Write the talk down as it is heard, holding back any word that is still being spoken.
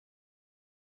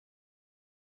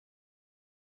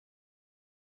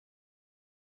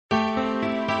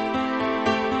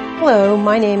Hello,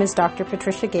 my name is Dr.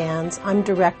 Patricia Ganz. I'm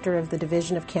Director of the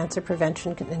Division of Cancer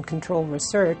Prevention and Control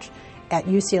Research at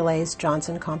UCLA's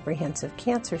Jonsson Comprehensive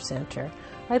Cancer Center.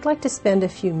 I'd like to spend a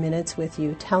few minutes with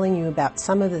you telling you about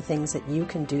some of the things that you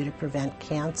can do to prevent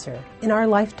cancer. In our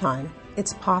lifetime,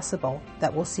 it's possible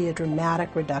that we'll see a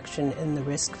dramatic reduction in the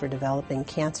risk for developing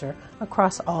cancer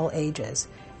across all ages.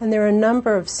 And there are a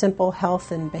number of simple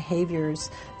health and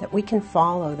behaviors that we can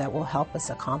follow that will help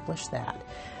us accomplish that.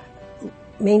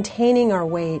 Maintaining our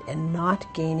weight and not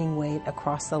gaining weight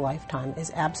across the lifetime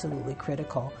is absolutely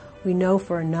critical. We know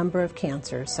for a number of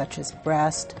cancers, such as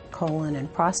breast, colon,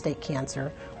 and prostate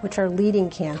cancer, which are leading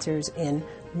cancers in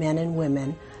men and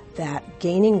women, that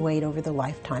gaining weight over the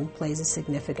lifetime plays a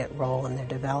significant role in their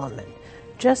development.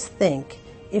 Just think,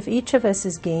 if each of us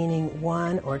is gaining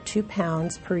 1 or 2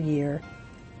 pounds per year,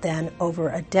 then over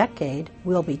a decade,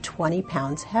 we'll be 20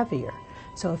 pounds heavier.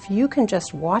 So if you can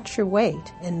just watch your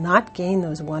weight and not gain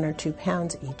those 1 or 2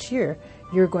 pounds each year,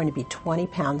 you're going to be 20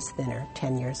 pounds thinner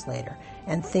 10 years later.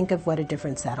 And think of what a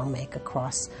difference that'll make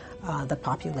across the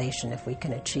population if we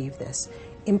can achieve this.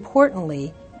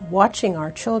 Importantly, watching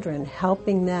our children,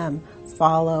 helping them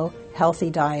follow healthy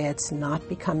diets, not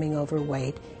becoming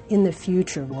overweight, in the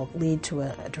future will lead to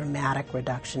a dramatic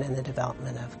reduction in the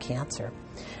development of cancer.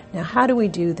 Now, how do we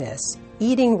do this?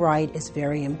 Eating right is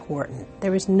very important.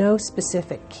 There is no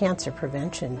specific cancer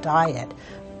prevention diet,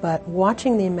 but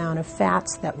watching the amount of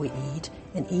fats that we eat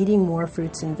and eating more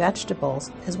fruits and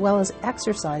vegetables, as well as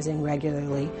exercising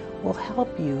regularly, will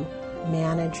help you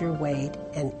manage your weight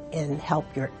and help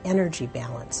your energy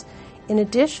balance. In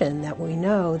addition, that we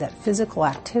know that physical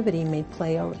activity may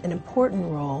play an important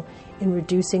role in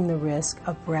reducing the risk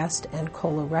of breast and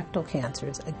colorectal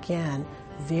cancers. Again,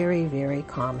 very, very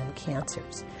common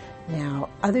cancers. Now,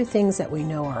 other things that we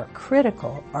know are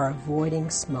critical are avoiding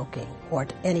smoking or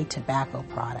any tobacco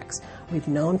products. We've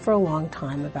known for a long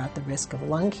time about the risk of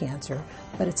lung cancer,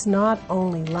 but it's not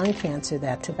only lung cancer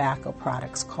that tobacco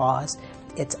products cause.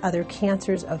 It's other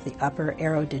cancers of the upper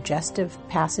aerodigestive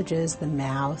passages, the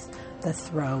mouth, the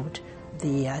throat,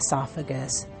 the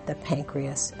esophagus, the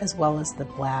pancreas, as well as the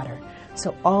bladder.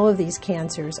 So all of these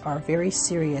cancers are very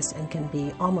serious and can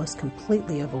be almost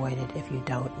completely avoided if you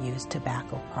don't use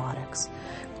tobacco products.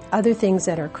 Other things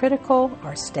that are critical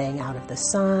are staying out of the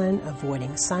sun,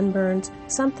 avoiding sunburns,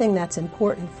 something that's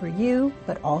important for you,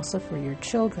 but also for your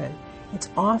children. It's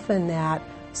often that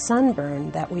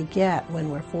sunburn that we get when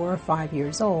we're 4 or 5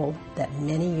 years old that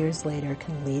many years later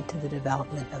can lead to the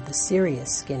development of the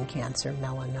serious skin cancer,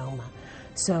 melanoma.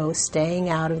 So staying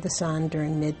out of the sun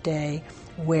during midday,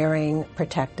 wearing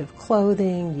protective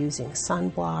clothing, using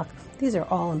sunblock, these are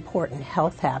all important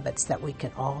health habits that we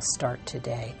can all start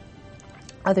today.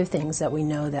 Other things that we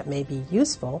know that may be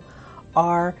useful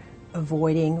are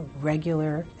avoiding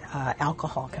regular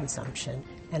alcohol consumption.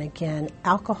 And again,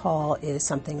 alcohol is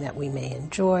something that we may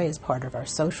enjoy as part of our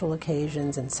social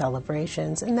occasions and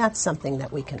celebrations, and that's something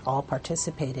that we can all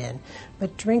participate in.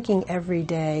 But drinking every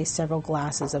day several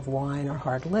glasses of wine or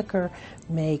hard liquor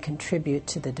may contribute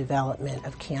to the development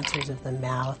of cancers of the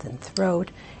mouth and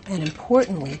throat, and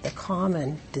importantly, the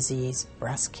common disease,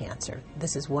 breast cancer.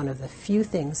 This is one of the few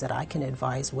things that I can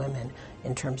advise women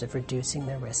in terms of reducing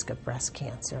the risk of breast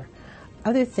cancer.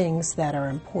 Other things that are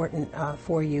important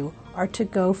for you are to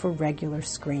go for regular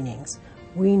screenings.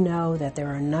 We know that there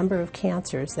are a number of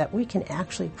cancers that we can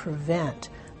actually prevent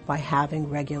by having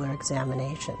regular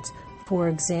examinations. For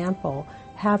example,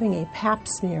 having a pap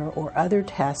smear or other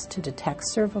tests to detect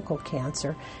cervical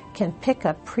cancer can pick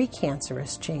up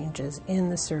precancerous changes in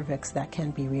the cervix that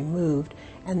can be removed,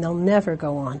 and they'll never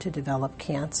go on to develop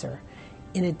cancer.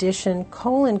 In addition,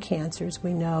 colon cancers,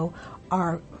 we know,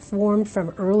 are formed from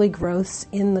early growths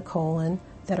in the colon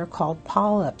that are called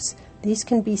polyps. These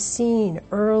can be seen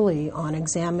early on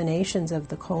examinations of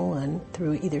the colon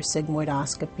through either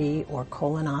sigmoidoscopy or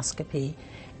colonoscopy,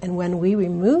 and when we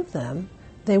remove them,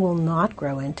 they will not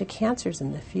grow into cancers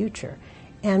in the future.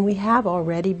 And we have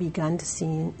already begun to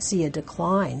see a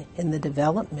decline in the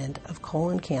development of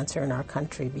colon cancer in our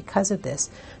country because of this,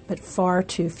 but far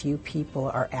too few people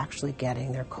are actually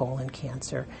getting their colon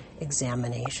cancer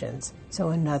examinations. So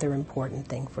another important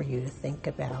thing for you to think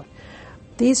about.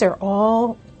 These are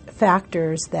all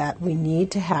factors that we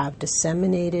need to have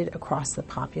disseminated across the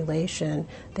population.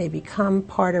 They become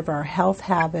part of our health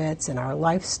habits and our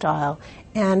lifestyle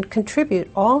and contribute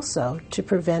also to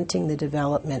preventing the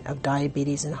development of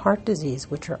diabetes and heart disease,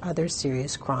 which are other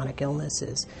serious chronic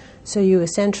illnesses. So you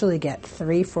essentially get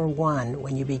 3 for 1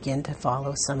 when you begin to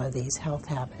follow some of these health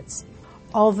habits.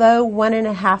 Although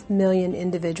 1.5 million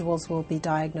individuals will be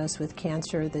diagnosed with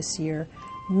cancer this year,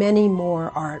 Many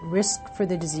more are at risk for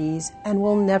the disease and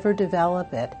will never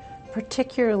develop it,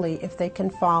 particularly if they can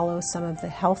follow some of the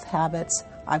health habits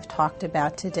I've talked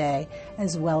about today,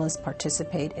 as well as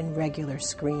participate in regular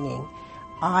screening.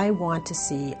 I want to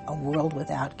see a world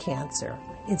without cancer.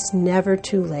 It's never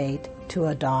too late to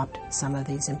adopt some of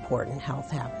these important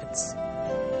health habits.